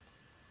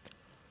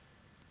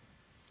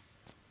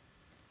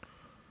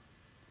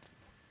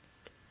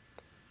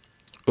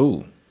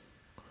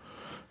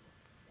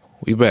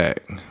We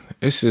back.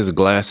 This is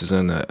Glasses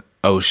in the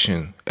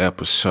Ocean,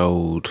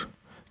 episode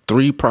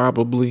 3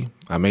 probably.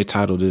 I may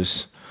title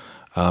this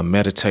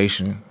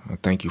Meditation.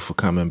 Thank you for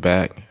coming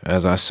back.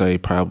 As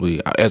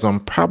I'm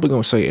probably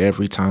going to say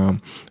every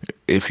time,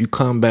 if you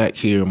come back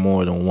here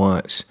more than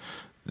once,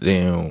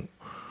 then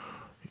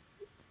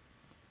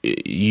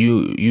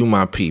you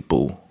my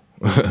people.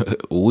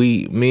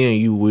 Me and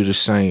you, we're the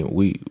same.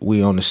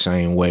 We on the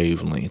same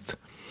wavelength.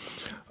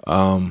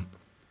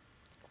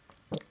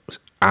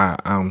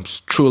 I'm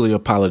truly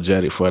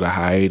apologetic for the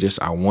hiatus.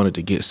 I wanted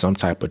to get some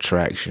type of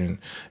traction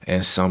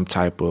and some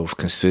type of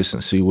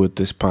consistency with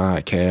this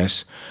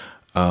podcast.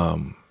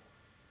 I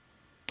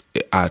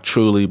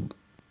truly,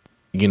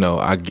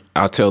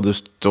 I'll tell this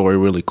story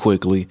really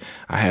quickly.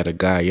 I had a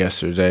guy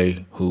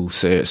yesterday who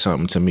said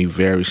something to me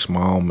very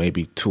small,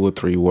 maybe 2 or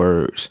 3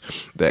 words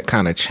that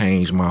kind of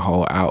changed my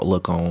whole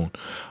outlook on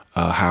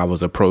how I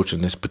was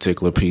approaching this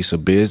particular piece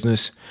of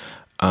business.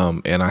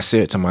 And I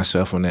said to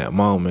myself in that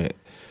moment,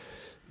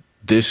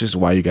 this is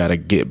why you got to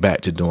get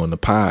back to doing the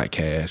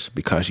podcast,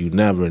 because you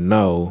never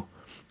know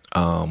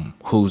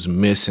who's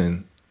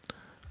missing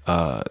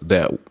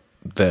that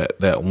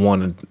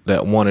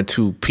one or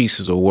two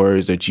pieces of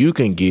words that you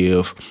can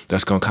give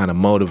that's going to kind of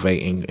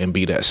motivate and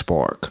be that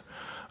spark.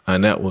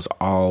 And that was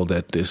all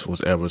that this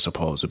was ever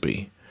supposed to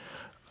be.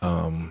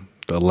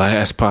 The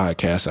last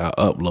podcast I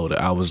uploaded,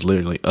 I was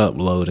literally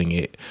uploading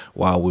it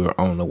while we were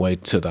on the way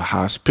to the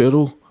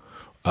hospital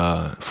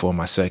for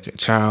my second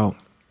child.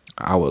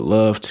 I would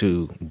love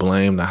to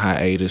blame the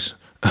hiatus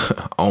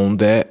on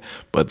that,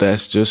 but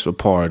that's just a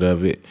part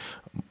of it.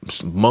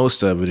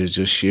 Most of it is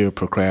just sheer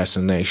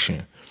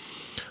procrastination.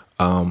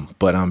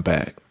 But I'm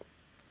back.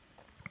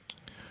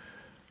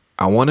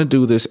 I want to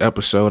do this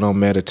episode on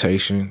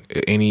meditation.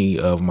 Any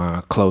of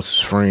my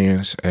closest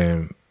friends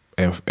and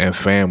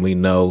family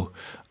know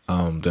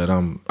that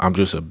I'm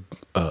just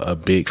a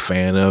big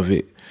fan of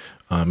it.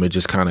 It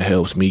just kind of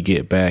helps me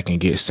get back and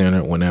get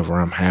centered whenever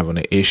I'm having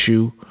an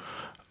issue.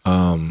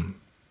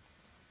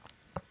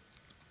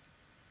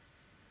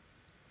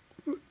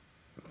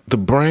 The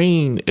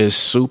brain is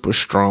super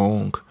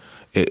strong.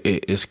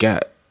 It's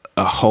got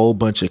a whole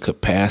bunch of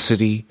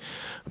capacity,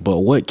 but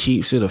what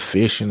keeps it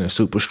efficient and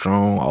super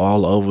strong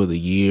all over the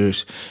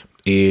years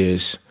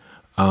is,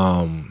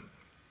 or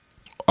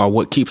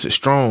what keeps it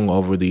strong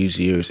over these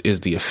years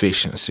is the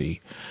efficiency.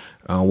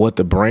 What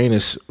the brain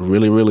is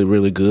really, really,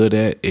 really good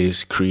at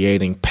is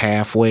creating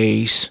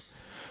pathways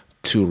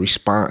to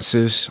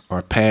responses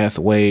or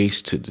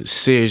pathways to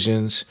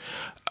decisions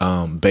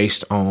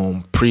based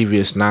on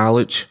previous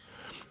knowledge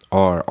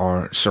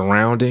or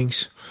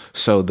surroundings,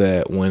 so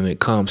that when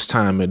it comes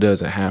time, it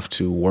doesn't have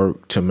to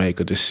work to make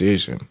a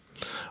decision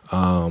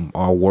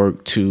or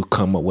work to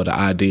come up with an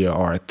idea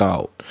or a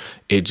thought.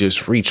 It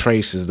just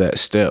retraces that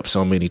step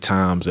so many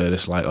times that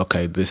it's like,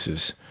 okay,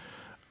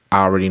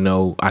 I already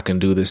know I can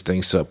do this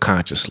thing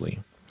subconsciously.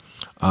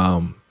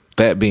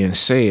 That being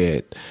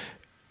said,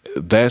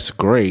 that's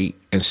great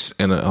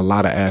in a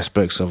lot of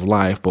aspects of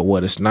life, but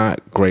what it's not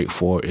great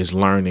for is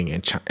learning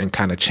and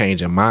kind of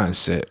changing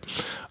mindset,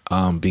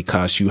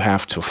 because you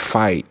have to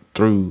fight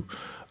through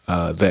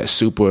that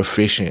super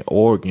efficient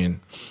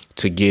organ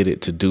to get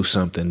it to do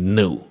something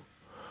new.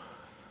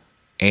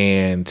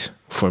 And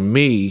for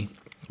me,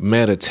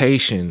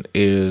 meditation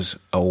is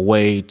a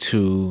way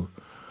to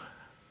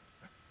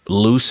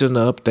loosen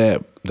up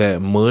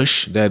that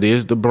mush that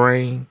is the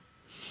brain,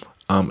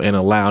 and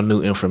allow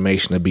new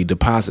information to be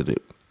deposited.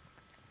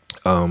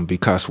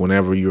 Because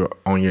whenever you're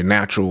on your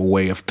natural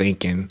way of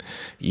thinking,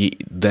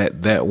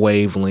 that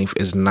wavelength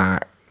is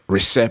not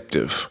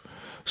receptive.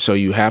 So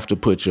you have to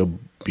put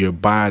your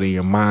body,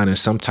 your mind in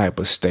some type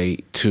of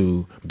state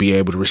to be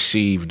able to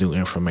receive new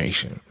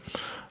information.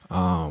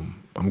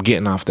 I'm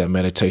getting off that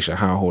meditation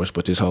high horse,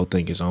 but this whole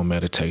thing is on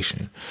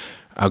meditation.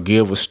 I'll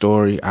give a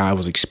story. I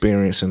was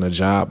experiencing a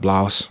job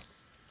loss.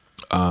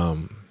 I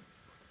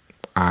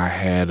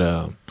had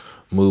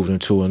moved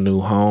into a new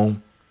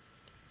home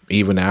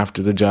even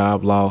after the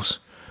job loss.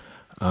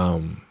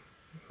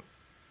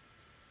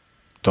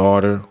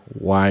 Daughter,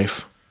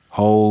 wife,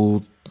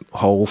 whole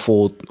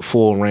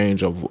full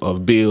range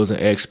of bills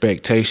and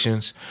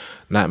expectations,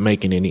 not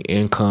making any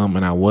income,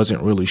 and I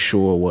wasn't really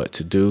sure what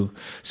to do.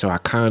 So I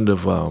kind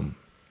of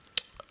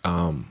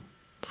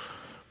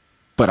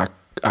but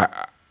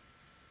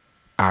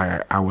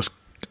I was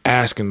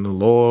asking the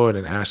Lord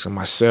and asking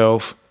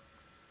myself,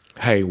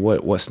 hey,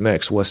 what's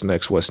next? What's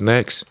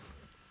next?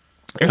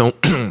 And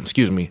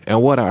excuse me.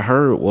 And what I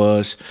heard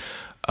was,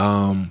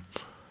 don't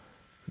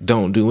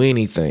do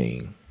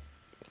anything.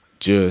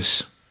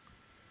 Just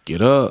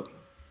get up,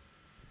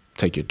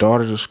 take your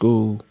daughter to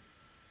school,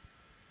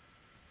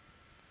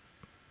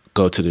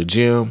 go to the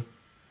gym,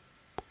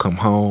 come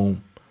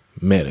home,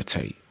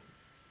 meditate.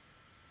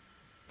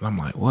 And I'm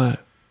like,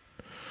 what?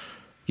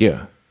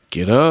 Yeah,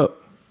 get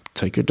up,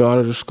 take your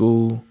daughter to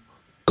school,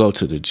 go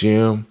to the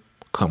gym,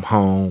 come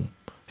home,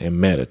 and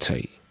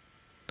meditate.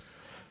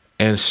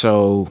 And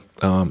so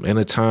in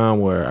a time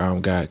where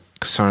I've got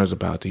concerns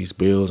about these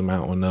bills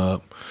mounting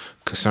up,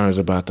 concerns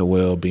about the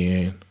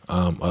well-being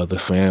of the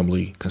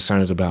family,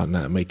 concerns about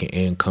not making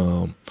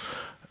income,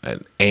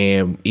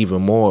 and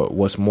even more,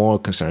 what's more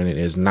concerning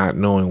is not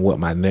knowing what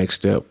my next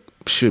step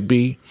should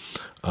be.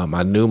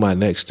 I knew my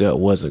next step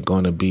wasn't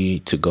going to be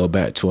to go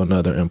back to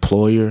another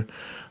employer,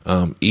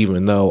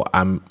 even though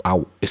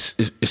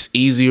it's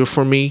easier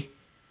for me.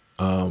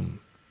 I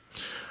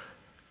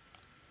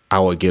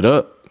would get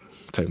up,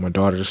 take my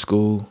daughter to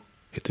school,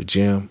 hit the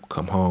gym,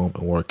 come home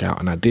and work out.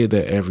 And I did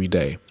that every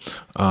day.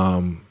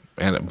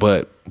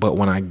 But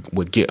when I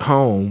would get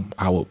home,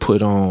 I would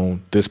put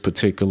on this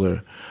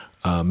particular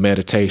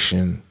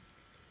meditation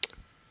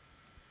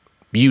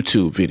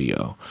YouTube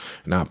video,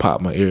 and I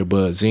pop my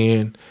earbuds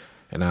in,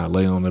 and I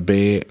lay on the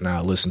bed and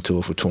I listen to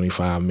it for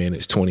 25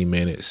 minutes, 20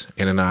 minutes,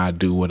 and then I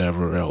do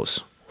whatever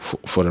else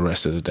for the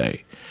rest of the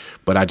day.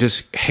 But I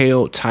just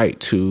held tight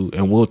to,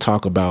 and we'll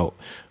talk about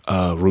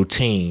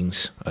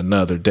routines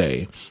another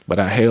day, but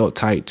I held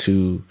tight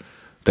to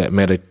that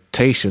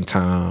meditation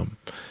time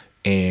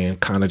and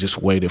kind of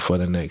just waited for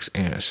the next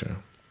answer.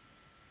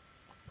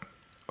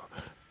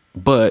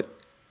 But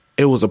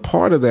it was a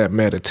part of that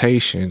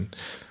meditation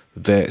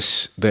that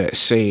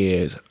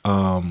said,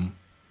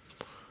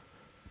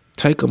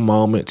 take a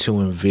moment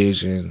to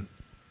envision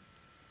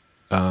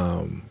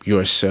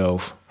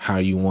yourself how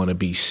you want to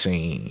be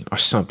seen, or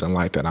something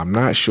like that. I'm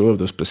not sure of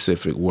the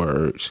specific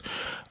words,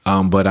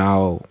 but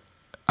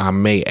I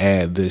may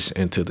add this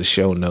into the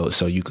show notes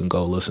so you can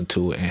go listen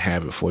to it and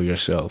have it for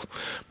yourself.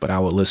 But I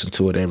would listen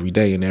to it every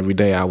day, and every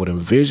day I would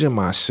envision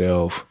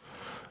myself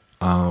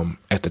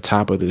at the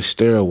top of this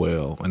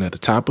stairwell. And at the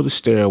top of the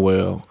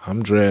stairwell,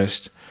 I'm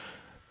dressed.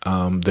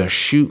 They're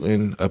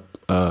shooting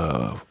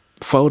a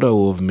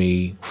photo of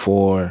me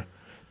for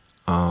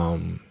a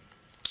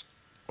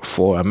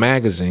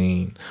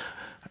magazine.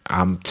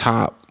 I'm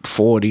top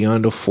 40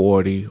 under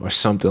 40 or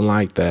something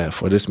like that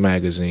for this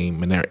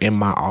magazine, and they're in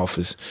my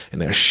office and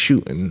they're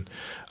shooting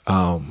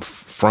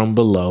from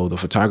below. The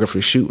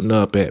photographer shooting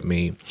up at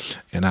me,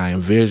 and I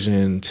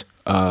envisioned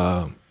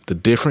the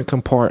different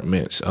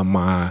compartments of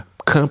my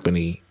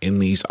company in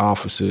these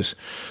offices,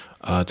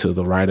 to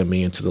the right of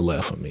me and to the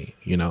left of me.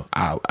 You know,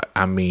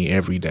 I mean,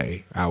 every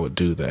day I would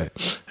do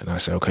that. And I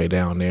say, okay,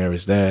 down there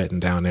is that, and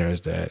down there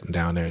is that, and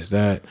down there is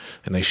that.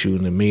 And they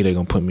shooting at me, they're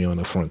going to put me on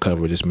the front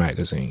cover of this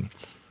magazine.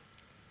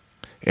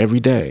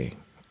 Every day,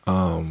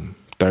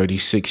 30,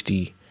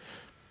 60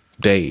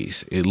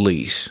 days at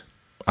least,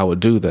 I would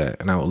do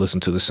that. And I would listen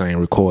to the same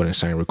recording.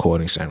 So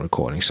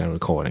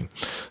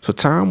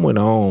time went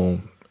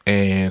on,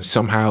 and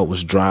somehow it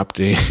was dropped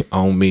in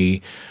on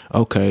me.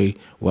 Okay,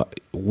 well,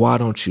 why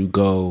don't you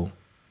go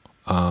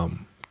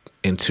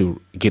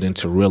get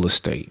into real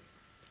estate?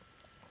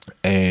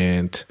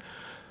 And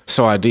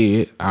so I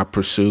did. I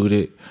pursued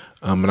it,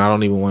 and I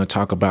don't even want to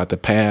talk about the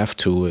path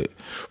to it.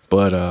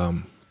 But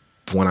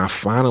when I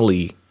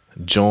finally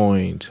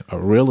joined a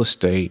real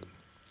estate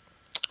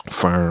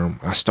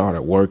firm, I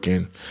started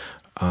working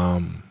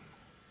for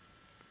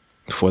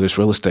this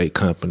real estate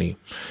company,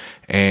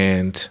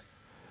 and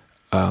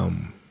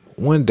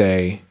one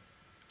day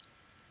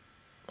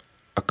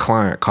a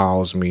client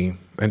calls me,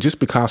 and just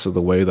because of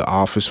the way the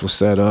office was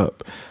set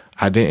up,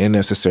 I didn't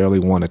necessarily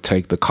want to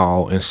take the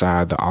call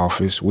inside the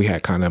office. We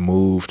had kind of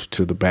moved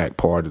to the back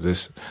part of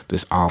this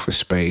office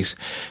space,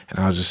 and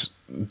I was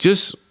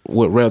just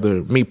would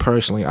rather, me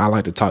personally, I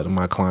like to talk to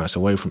my clients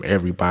away from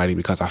everybody,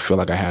 because I feel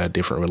like I had a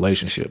different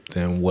relationship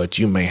than what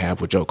you may have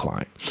with your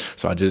client.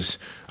 So I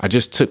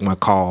just took my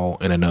call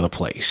in another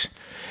place.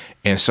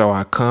 And so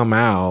I come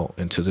out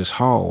into this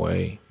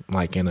hallway,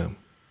 like in a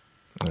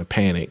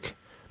panic,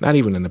 not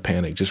even in a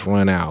panic, just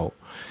run out.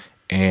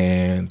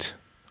 And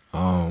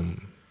I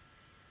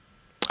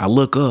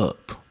look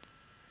up,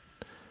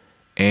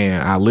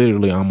 and I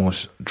literally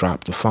almost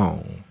dropped the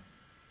phone.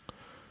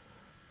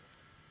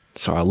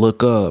 So I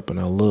look up and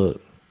I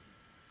look,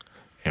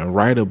 and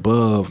right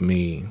above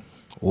me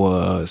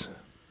was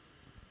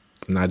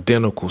an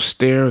identical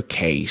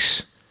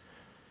staircase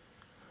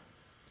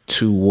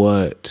to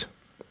what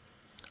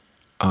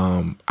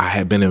I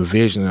had been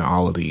envisioning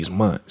all of these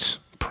months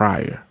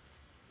prior.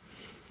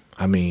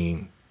 I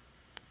mean,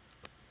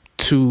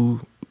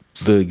 to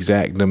the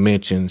exact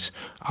dimensions,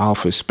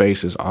 office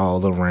spaces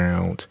all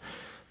around,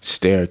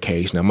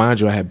 staircase. Now, mind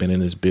you, I had been in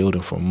this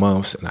building for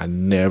months, and I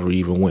never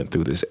even went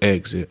through this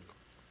exit.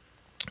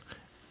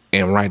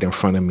 And right in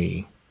front of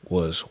me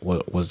was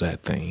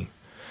that thing.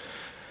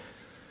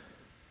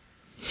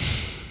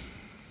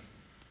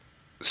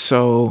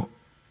 So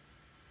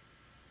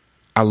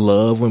I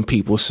love when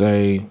people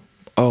say,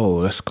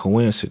 oh, that's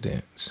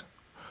coincidence.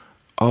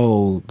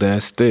 Oh,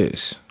 that's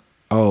this.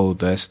 Oh,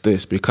 that's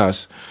this.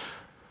 Because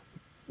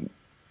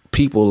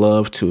people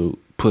love to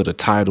put a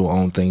title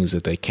on things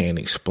that they can't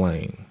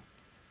explain.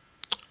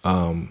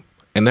 And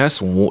that's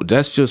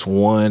just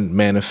one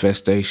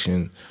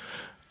manifestation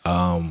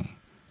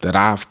that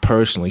I've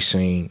personally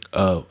seen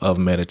of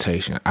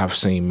meditation. I've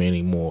seen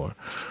many more.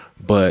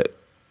 But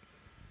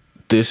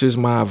this is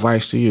my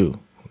advice to you.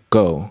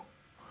 Go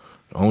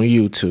on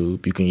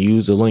YouTube. You can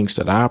use the links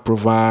that I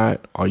provide,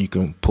 or you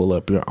can pull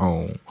up your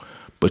own.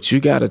 But you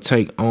got to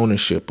take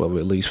ownership of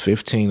at least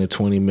 15 to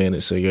 20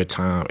 minutes of your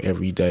time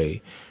every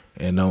day,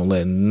 and don't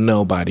let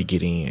nobody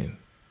get in.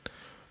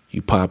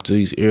 You pop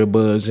these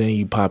earbuds in,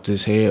 you pop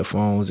these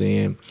headphones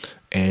in,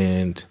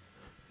 and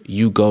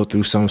you go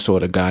through some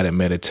sort of guided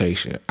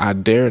meditation. I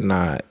dare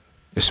not,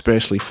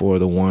 especially for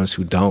the ones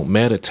who don't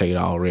meditate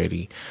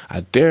already,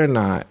 I dare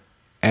not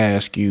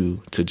ask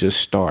you to just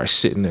start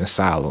sitting in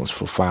silence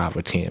for 5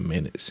 or 10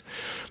 minutes.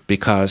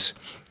 Because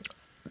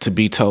to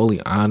be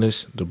totally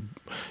honest,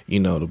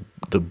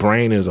 the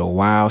brain is a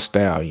wild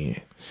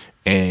stallion.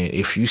 And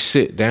if you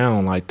sit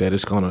down like that,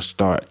 it's going to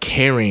start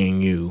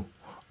carrying you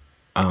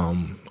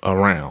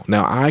around.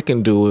 Now, I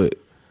can do it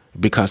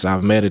because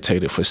I've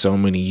meditated for so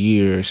many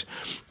years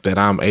that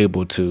I'm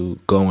able to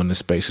go into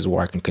spaces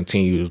where I can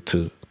continue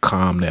to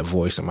calm that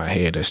voice in my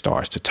head that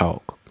starts to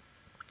talk.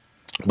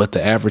 But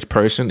the average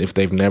person, if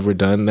they've never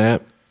done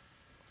that,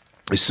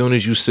 as soon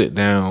as you sit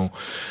down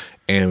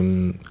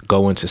and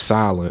go into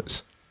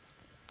silence,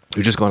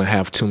 you're just going to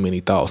have too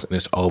many thoughts, and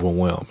it's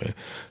overwhelming.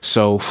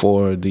 So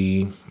for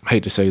the, I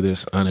hate to say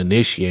this,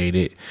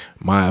 uninitiated,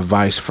 my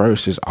advice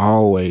first is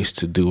always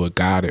to do a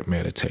guided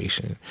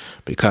meditation,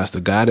 because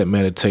the guided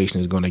meditation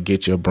is going to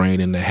get your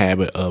brain in the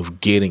habit of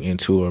getting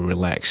into a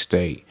relaxed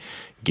state,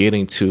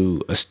 getting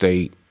to a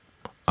state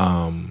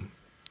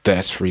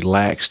that's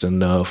relaxed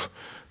enough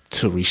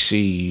to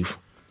receive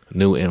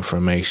new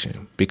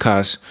information.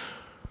 Because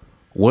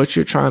what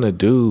you're trying to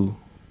do,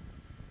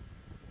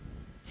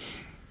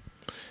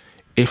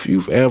 if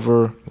you've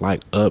ever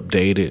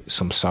updated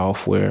some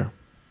software,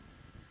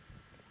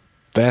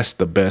 that's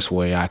the best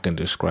way I can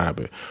describe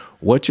it.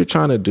 What you're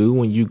trying to do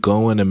when you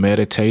go into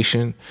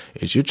meditation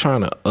is you're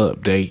trying to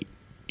update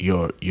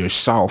your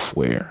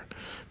software.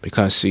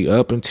 Because see,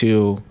 up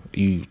until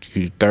you're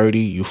 30,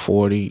 you're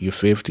 40, you're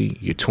 50,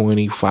 you're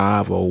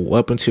 25, or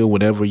up until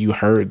whenever you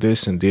heard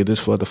this and did this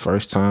for the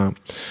first time,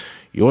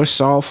 your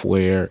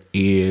software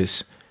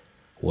is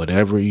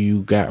whatever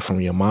you got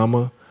from your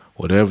mama,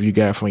 whatever you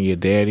got from your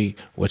daddy,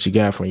 what you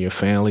got from your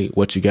family,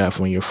 what you got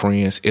from your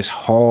friends. It's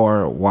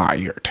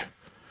hardwired.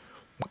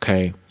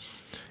 Okay.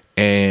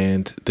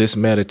 And this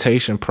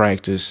meditation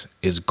practice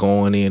is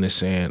going in and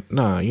saying,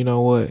 nah, you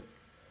know what?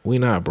 We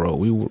not broke.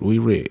 We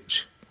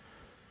rich.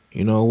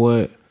 You know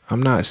what?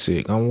 I'm not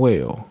sick. I'm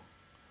well.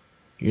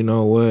 You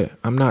know what?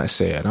 I'm not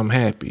sad. I'm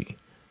happy.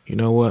 You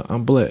know what?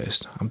 I'm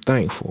blessed. I'm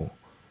thankful.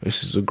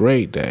 This is a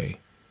great day.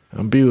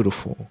 I'm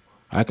beautiful.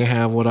 I can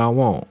have what I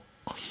want.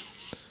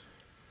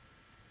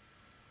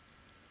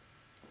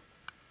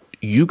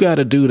 You got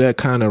to do that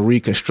kind of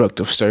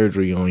reconstructive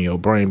surgery on your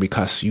brain,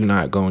 because you're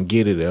not going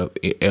to get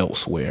it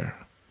elsewhere.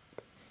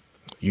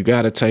 You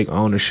got to take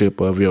ownership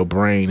of your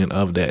brain and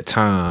of that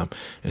time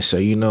and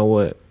say, you know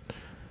what?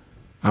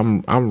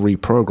 I'm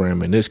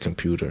reprogramming this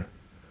computer.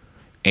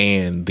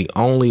 And the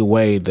only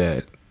way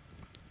that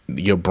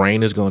your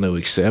brain is going to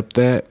accept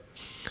that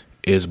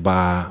is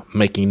by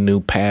making new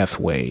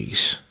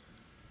pathways,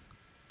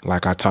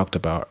 like I talked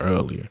about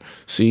earlier.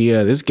 See,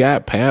 yeah, this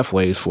got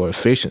pathways for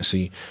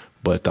efficiency,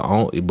 but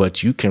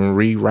you can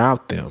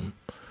reroute them.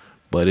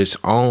 But it's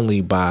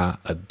only by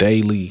a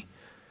daily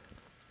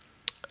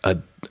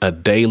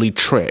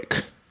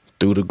trek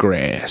through the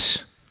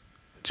grass.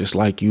 Just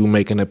like you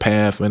making a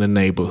path in a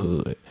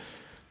neighborhood.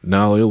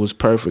 No, it was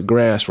perfect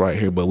grass right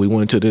here, but we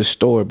went to this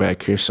store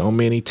back here so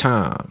many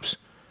times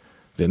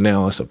that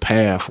now it's a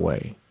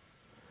pathway.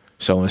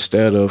 So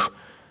instead of,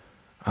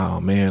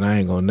 oh man, I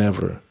ain't gonna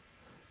never,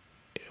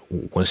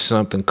 when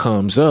something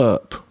comes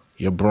up,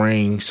 your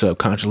brain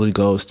subconsciously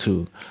goes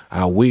to,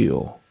 I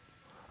will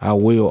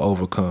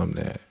overcome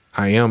that.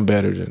 I am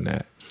better than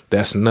that.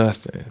 That's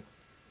nothing.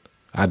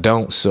 I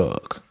don't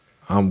suck.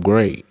 I'm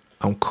great.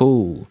 I'm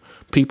cool.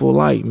 People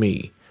like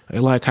me. They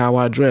like how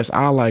I dress.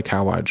 I like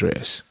how I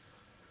dress.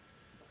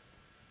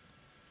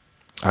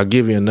 I'll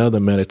give you another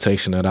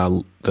meditation that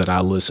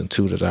I listen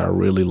to that I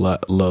really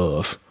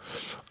love.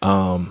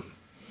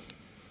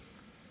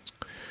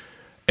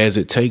 As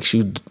it takes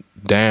you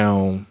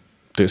down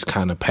this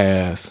kind of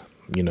path,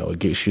 it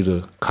gets you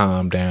to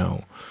calm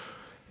down.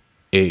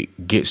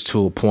 It gets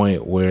to a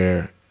point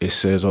where it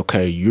says,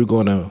 okay, you're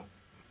going to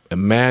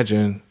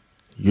imagine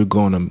you're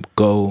going to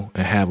go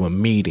and have a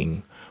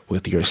meeting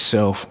with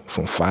yourself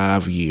from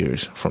 5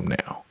 years from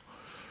now.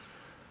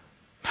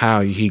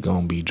 How he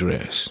going to be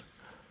dressed?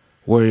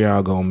 Where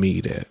y'all going to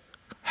meet at?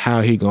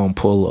 How he going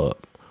to pull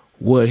up?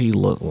 What he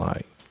look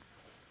like?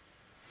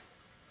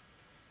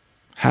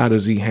 How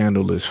does he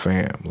handle his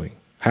family?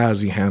 How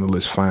does he handle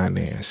his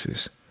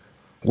finances?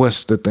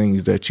 What's the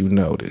things that you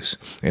notice?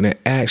 And it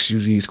asks you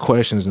these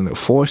questions, and it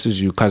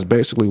forces you, because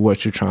basically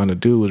what you're trying to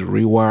do is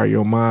rewire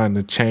your mind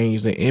to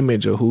change the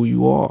image of who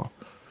you are.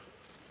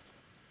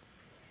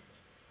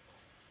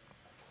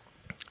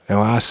 Now,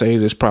 I say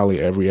this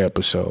probably every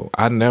episode.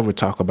 I never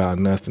talk about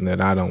nothing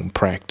that I don't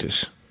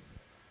practice.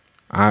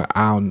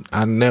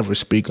 I never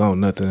speak on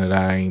nothing that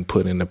I ain't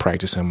put into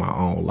practice in my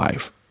own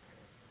life.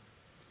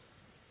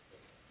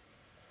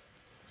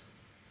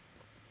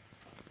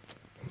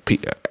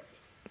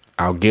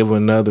 I'll give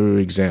another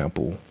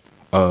example.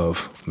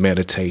 of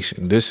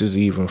meditation. This is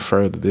even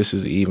further. This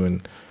is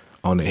even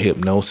on the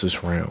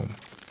hypnosis realm.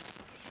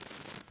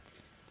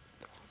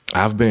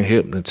 I've been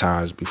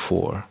hypnotized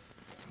before.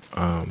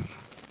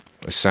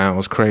 It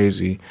sounds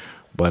crazy,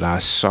 but I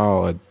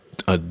saw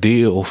a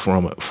deal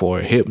for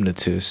a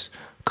hypnotist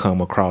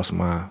come across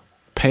my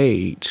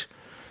page,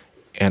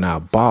 and I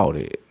bought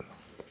it.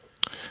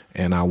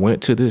 And I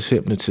went to this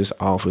hypnotist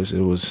office.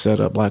 It was set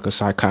up like a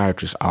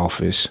psychiatrist's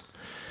office,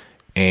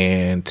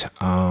 and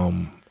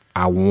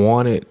I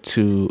wanted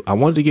to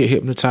get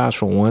hypnotized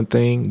for one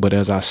thing, but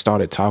as I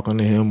started talking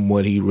to him,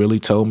 what he really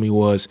told me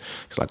was,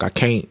 he's like, I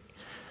can't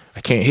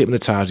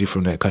hypnotize you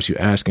from that because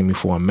you're asking me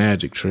for a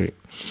magic trick.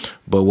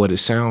 But what it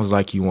sounds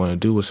like you want to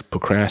do is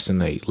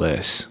procrastinate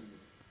less.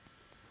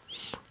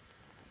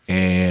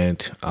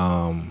 And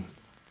I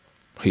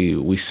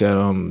sat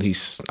on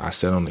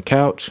the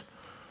couch.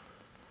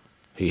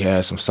 He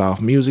had some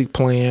soft music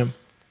playing,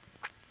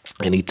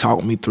 and he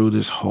talked me through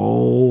this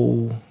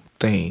whole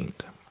thing.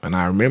 And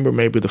I remember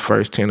maybe the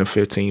first 10 or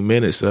 15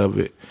 minutes of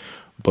it.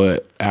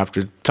 But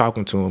after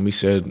talking to him, he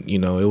said, it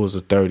was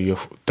a 30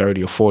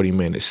 or 40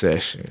 minute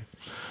session.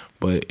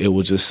 But it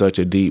was just such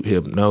a deep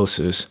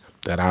hypnosis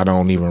that I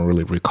don't even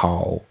really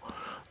recall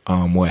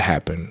what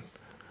happened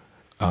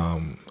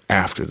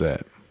after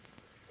that.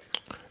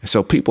 And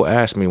so people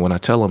ask me when I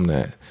tell them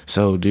that,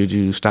 so did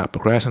you stop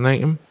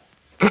procrastinating?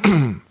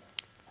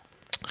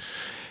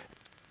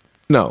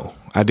 No,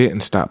 I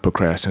didn't stop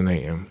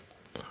procrastinating.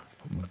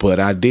 But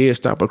I did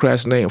stop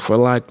procrastinating for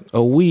like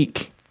a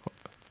week.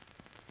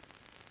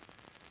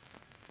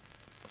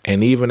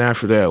 And even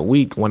after that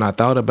week, when I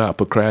thought about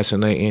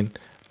procrastinating,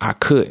 I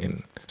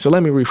couldn't. So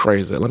let me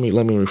rephrase that. Let me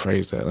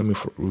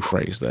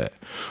rephrase that.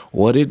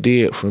 What it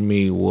did for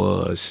me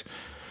was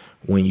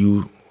when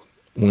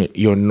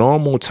your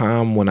normal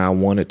time when I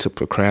wanted to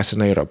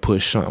procrastinate or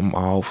push something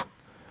off,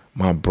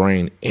 my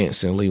brain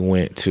instantly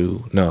went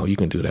to, no, you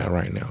can do that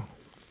right now.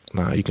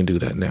 Nah, you can do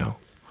that now.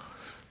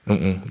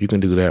 You can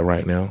do that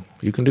right now.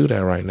 You can do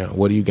that right now.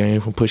 What do you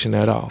gain from pushing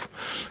that off?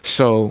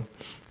 So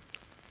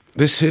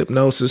this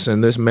hypnosis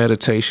and this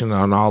meditation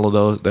and all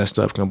of that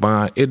stuff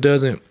combined, it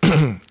doesn't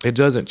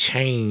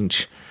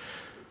change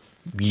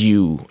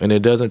you, and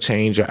it doesn't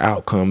change your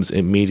outcomes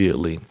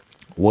immediately.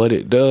 What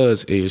it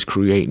does is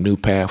create new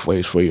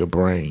pathways for your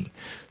brain.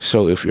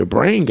 So if your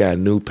brain got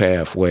new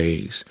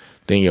pathways,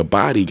 then your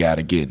body got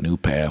to get new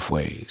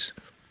pathways.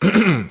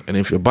 And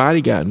if your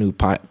body got new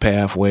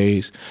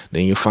pathways,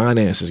 then your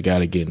finances got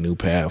to get new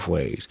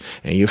pathways,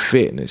 and your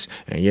fitness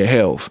and your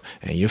health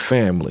and your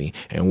family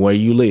and where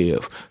you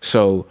live.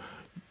 So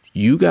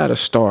you got to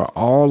start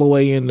all the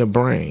way in the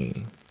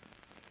brain,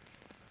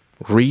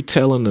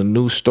 retelling a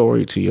new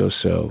story to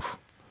yourself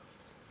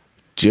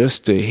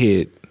just to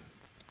hit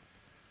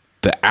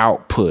the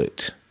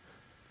output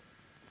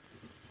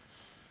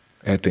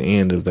at the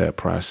end of that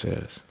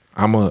process.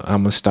 I'm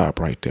gonna stop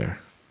right there.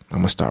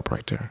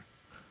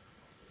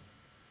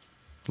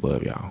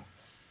 Love y'all.